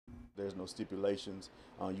There's no stipulations.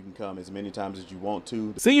 You can come as many times as you want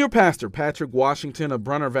to. Senior Pastor Patrick Washington of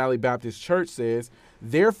Brunna Valley Baptist Church says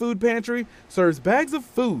their food pantry serves bags of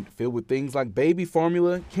food filled with things like baby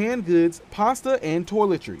formula, canned goods, pasta, and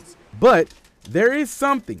toiletries. But there is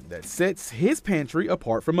something that sets his pantry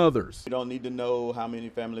apart from others. We don't need to know how many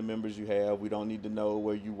family members you have. We don't need to know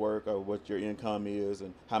where you work or what your income is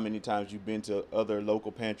and how many times you've been to other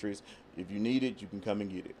local pantries. If you need it, you can come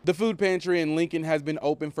and get it. The food pantry in Lincoln has been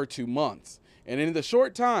open for 2 months. And in the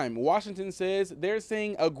short time, Washington says they're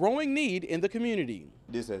seeing a growing need in the community.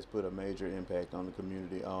 This has put a major impact on the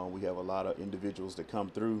community. We have a lot of individuals that come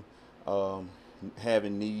through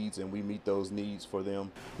having needs, and we meet those needs for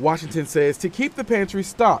them. Washington says to keep the pantry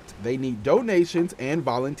stocked, they need donations and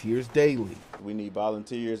volunteers daily. We need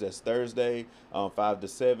volunteers. That's Thursday 5 to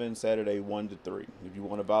 7, Saturday 1 to 3. If you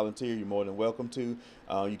want to volunteer, you're more than welcome to.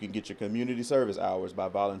 You can get your community service hours by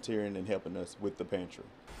volunteering and helping us with the pantry.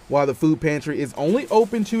 While the food pantry is only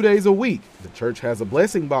open 2 days a week, the church has a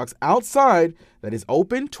blessing box outside that is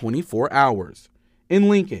open 24 hours. In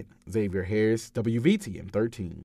Lincoln, Xavier Harris, WVTM 13.